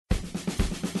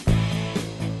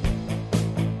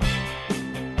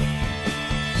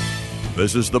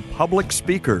This is The Public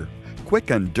Speaker, quick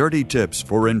and dirty tips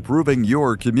for improving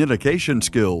your communication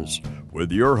skills,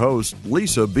 with your host,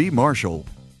 Lisa B. Marshall.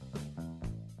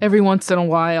 Every once in a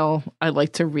while, I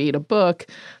like to read a book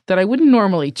that I wouldn't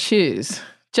normally choose,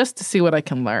 just to see what I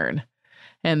can learn.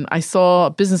 And I saw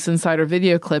a Business Insider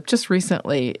video clip just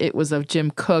recently. It was of Jim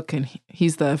Koch, and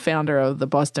he's the founder of the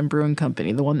Boston Brewing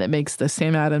Company, the one that makes the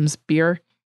Sam Adams beer.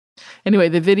 Anyway,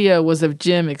 the video was of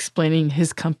Jim explaining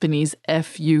his company's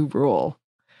FU rule.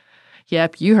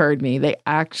 Yep, you heard me. They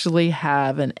actually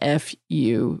have an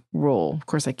FU rule. Of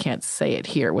course, I can't say it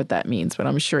here, what that means, but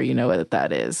I'm sure you know what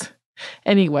that is.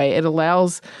 Anyway, it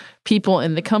allows people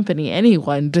in the company,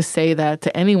 anyone, to say that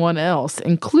to anyone else,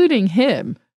 including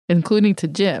him, including to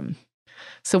Jim.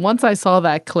 So once I saw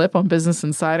that clip on Business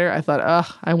Insider, I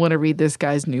thought, I want to read this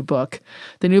guy's new book.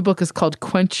 The new book is called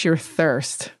Quench Your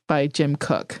Thirst by Jim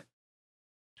Koch.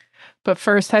 But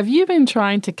first, have you been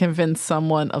trying to convince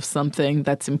someone of something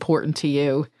that's important to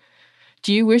you?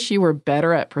 Do you wish you were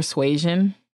better at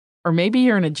persuasion? Or maybe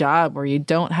you're in a job where you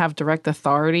don't have direct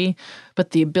authority, but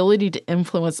the ability to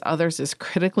influence others is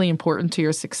critically important to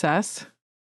your success?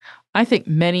 I think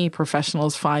many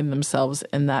professionals find themselves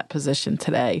in that position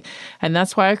today, and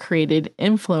that's why I created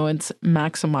Influence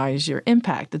Maximize Your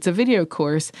Impact. It's a video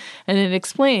course, and it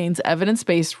explains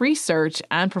evidence-based research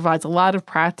and provides a lot of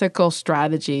practical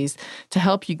strategies to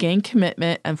help you gain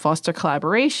commitment and foster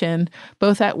collaboration,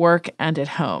 both at work and at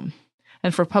home.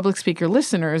 And for public speaker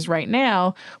listeners right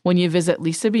now, when you visit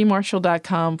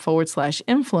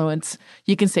lisabmarshall.com/influence,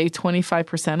 you can save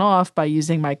 25% off by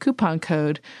using my coupon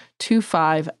code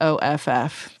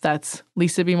 250FF. That's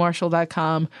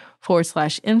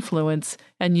lisabmarshall.com/influence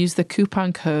and use the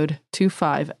coupon code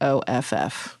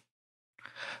 250FF.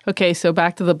 Okay, so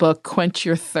back to the book, Quench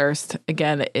Your Thirst.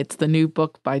 Again, it's the new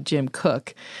book by Jim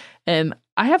Koch. And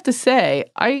I have to say,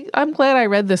 I'm glad I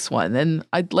read this one, and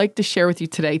I'd like to share with you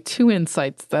today 2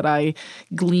 insights that I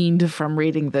gleaned from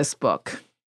reading this book.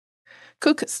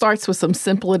 Koch starts with some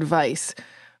simple advice,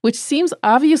 which seems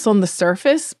obvious on the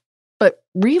surface, but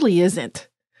really isn't.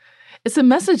 It's a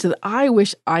message that I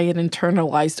wish I had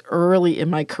internalized early in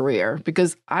my career,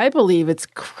 because I believe it's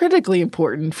critically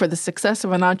important for the success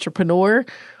of an entrepreneur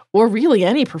or really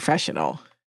any professional.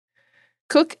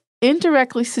 Koch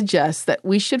indirectly suggests that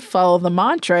we should follow the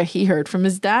mantra he heard from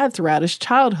his dad throughout his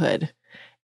childhood.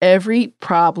 Every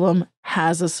problem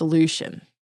has a solution.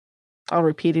 I'll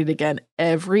repeat it again.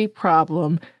 Every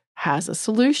problem has a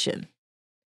solution.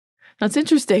 Now, it's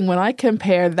interesting when I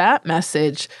compare that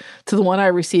message to the one I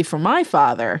received from my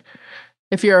father.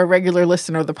 If you're a regular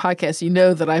listener of the podcast, you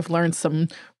know that I've learned some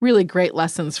really great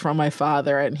lessons from my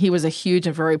father, and he was a huge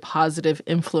and very positive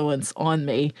influence on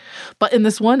me. But in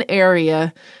this one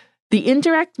area, the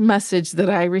indirect message that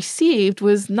I received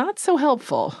was not so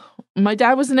helpful. My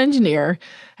dad was an engineer,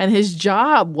 and his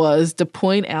job was to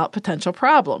point out potential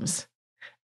problems.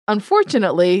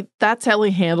 Unfortunately, that's how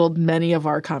he handled many of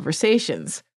our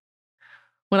conversations.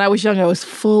 When I was young, I was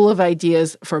full of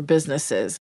ideas for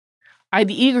businesses.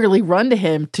 I'd eagerly run to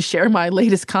him to share my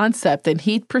latest concept, and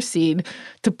he'd proceed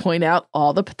to point out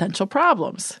all the potential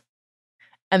problems.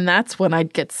 And that's when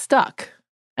I'd get stuck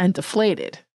and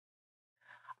deflated.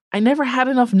 I never had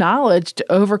enough knowledge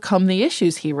to overcome the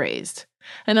issues he raised.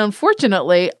 And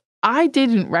unfortunately, I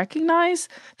didn't recognize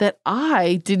that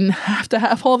I didn't have to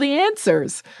have all the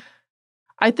answers.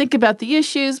 I think about the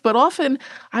issues, but often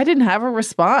I didn't have a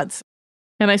response.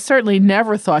 And I certainly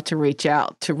never thought to reach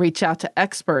out to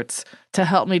experts to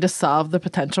help me to solve the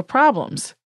potential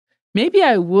problems. Maybe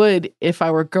I would if I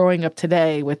were growing up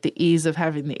today with the ease of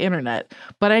having the internet,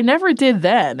 but I never did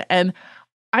then. And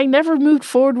I never moved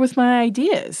forward with my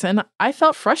ideas, and I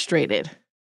felt frustrated.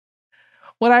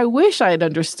 What I wish I had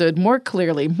understood more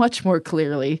clearly, much more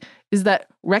clearly, is that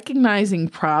recognizing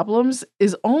problems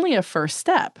is only a first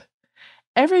step.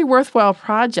 Every worthwhile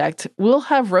project will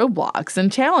have roadblocks and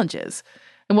challenges,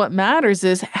 and what matters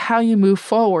is how you move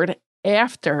forward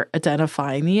after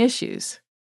identifying the issues.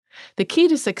 The key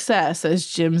to success, as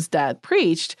Jim's dad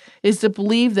preached, is to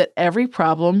believe that every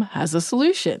problem has a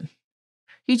solution.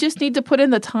 You just need to put in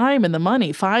the time and the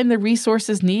money, find the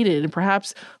resources needed, and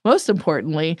perhaps most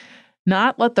importantly,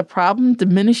 not let the problem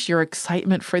diminish your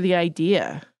excitement for the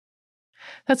idea.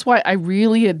 That's why I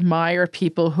really admire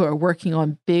people who are working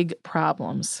on big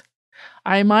problems.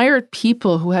 I admire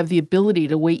people who have the ability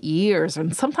to wait years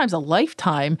and sometimes a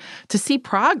lifetime to see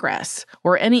progress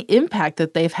or any impact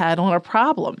that they've had on a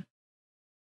problem.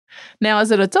 Now,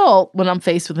 as an adult, when I'm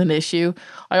faced with an issue,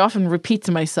 I often repeat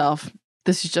to myself,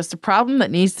 this is just a problem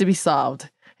that needs to be solved.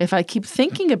 If I keep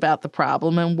thinking about the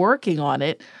problem and working on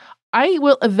it, I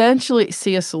will eventually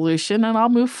see a solution and I'll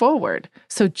move forward.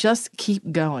 So just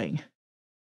keep going.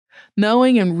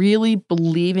 Knowing and really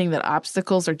believing that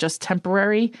obstacles are just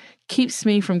temporary keeps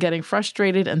me from getting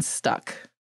frustrated and stuck.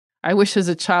 I wish as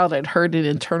a child I'd heard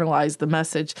and internalized the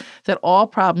message that all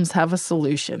problems have a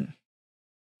solution.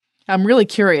 I'm really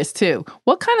curious too.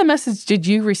 What kind of message did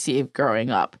you receive growing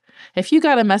up? If you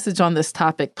got a message on this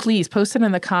topic, please post it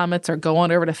in the comments or go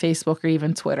on over to Facebook or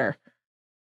even Twitter.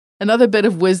 Another bit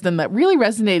of wisdom that really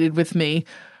resonated with me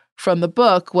from the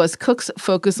book was Cook's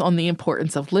focus on the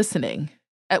importance of listening.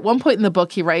 At one point in the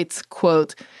book, he writes,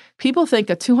 quote, "People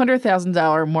think a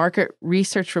 $200,000 market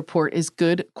research report is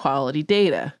good quality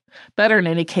data. Better in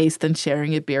any case than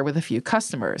sharing a beer with a few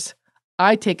customers.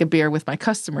 I take a beer with my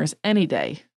customers any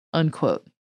day," unquote.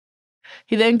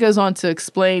 He then goes on to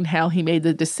explain how he made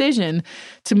the decision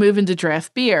to move into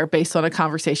draft beer based on a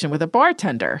conversation with a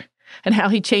bartender, and how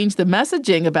he changed the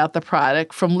messaging about the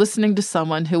product from listening to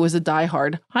someone who was a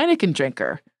diehard Heineken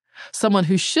drinker, someone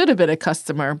who should have been a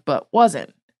customer but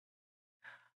wasn't.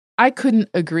 I couldn't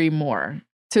agree more.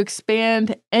 To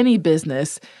expand any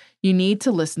business, you need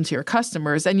to listen to your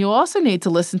customers, and you also need to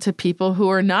listen to people who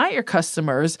are not your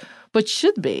customers but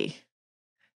should be.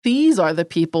 These are the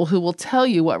people who will tell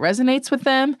you what resonates with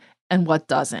them and what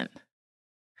doesn't.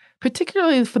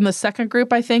 Particularly from the second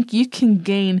group, I think you can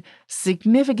gain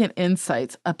significant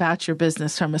insights about your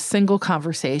business from a single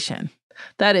conversation.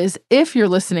 That is, if you're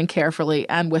listening carefully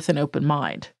and with an open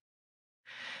mind.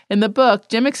 In the book,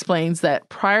 Jim explains that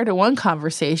prior to one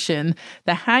conversation,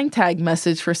 the hang tag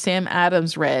message for Sam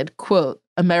Adams read, quote,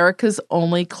 "America's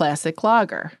only classic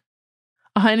lager."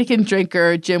 A Heineken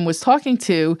drinker Jim was talking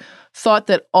to thought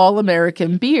that all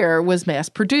American beer was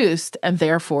mass-produced and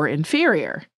therefore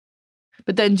inferior.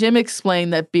 But then Jim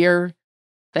explained that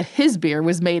his beer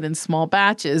was made in small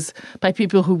batches by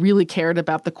people who really cared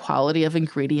about the quality of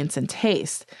ingredients and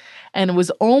taste. And it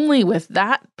was only with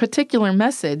that particular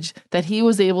message that he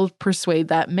was able to persuade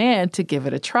that man to give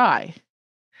it a try.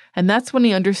 And that's when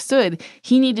he understood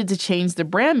he needed to change the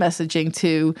brand messaging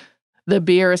to "the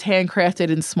beer is handcrafted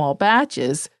in small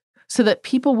batches," so that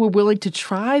people were willing to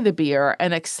try the beer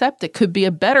and accept it could be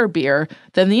a better beer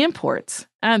than the imports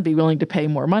and be willing to pay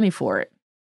more money for it.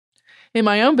 In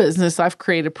my own business, I've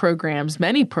created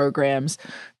many programs,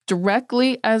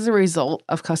 directly as a result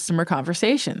of customer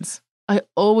conversations. I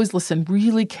always listen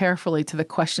really carefully to the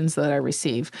questions that I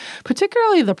receive,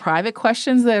 particularly the private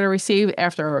questions that I receive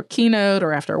after a keynote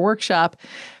or after a workshop,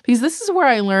 because this is where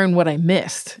I learn what I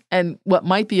missed and what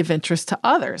might be of interest to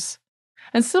others.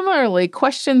 And similarly,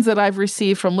 questions that I've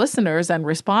received from listeners and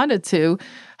responded to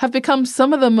have become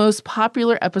some of the most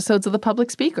popular episodes of The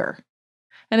Public Speaker.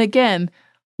 And again,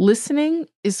 listening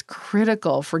is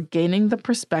critical for gaining the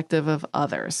perspective of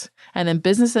others. And in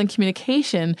business and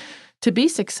communication, to be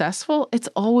successful, it's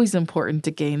always important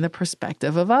to gain the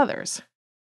perspective of others.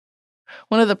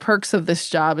 One of the perks of this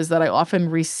job is that I often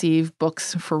receive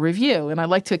books for review, and I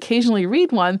like to occasionally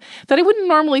read one that I wouldn't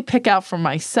normally pick out for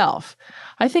myself.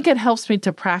 I think it helps me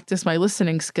to practice my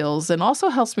listening skills and also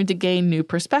helps me to gain new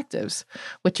perspectives,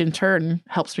 which in turn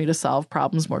helps me to solve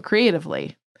problems more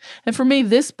creatively. And for me,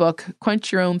 this book,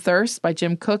 Quench Your Own Thirst by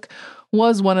Jim Cook,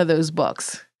 was one of those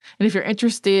books. And if you're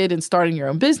interested in starting your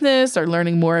own business or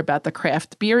learning more about the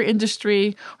craft beer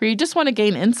industry, or you just want to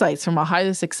gain insights from a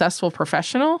highly successful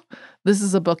professional, this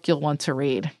is a book you'll want to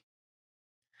read.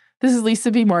 This is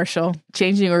Lisa B. Marshall,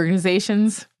 changing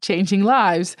organizations, changing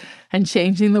lives, and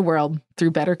changing the world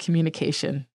through better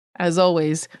communication. As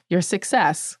always, your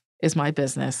success is my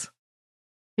business.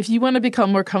 If you want to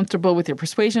become more comfortable with your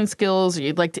persuasion skills, or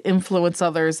you'd like to influence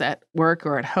others at work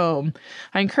or at home,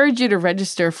 I encourage you to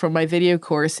register for my video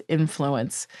course,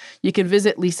 Influence. You can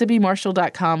visit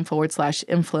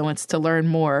lisabmarshall.com/influence to learn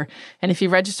more. And if you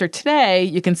register today,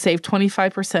 you can save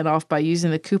 25% off by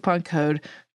using the coupon code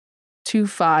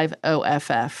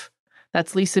 250FF.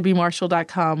 That's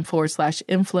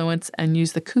lisabmarshall.com/influence and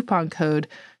use the coupon code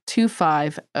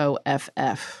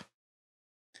 250FF.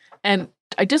 And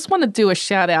I just want to do a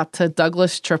shout out to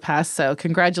Douglas Trapasso.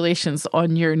 Congratulations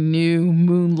on your new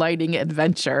moonlighting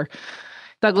adventure.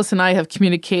 Douglas and I have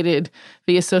communicated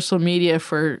via social media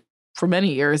for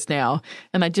many years now,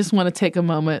 and I just want to take a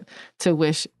moment to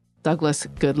wish Douglas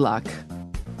good luck.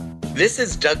 This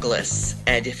is Douglas,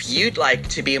 and if you'd like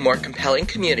to be a more compelling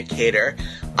communicator,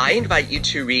 I invite you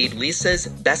to read Lisa's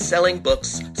best-selling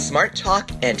books, Smart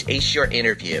Talk and Ace Your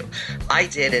Interview. I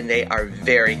did, and they are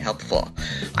very helpful.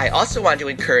 I also want to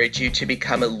encourage you to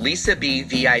become a Lisa B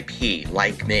VIP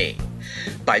like me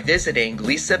by visiting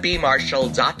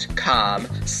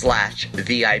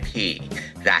lisabmarshall.com/VIP.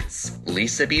 That's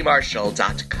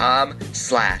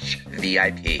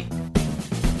lisabmarshall.com/VIP.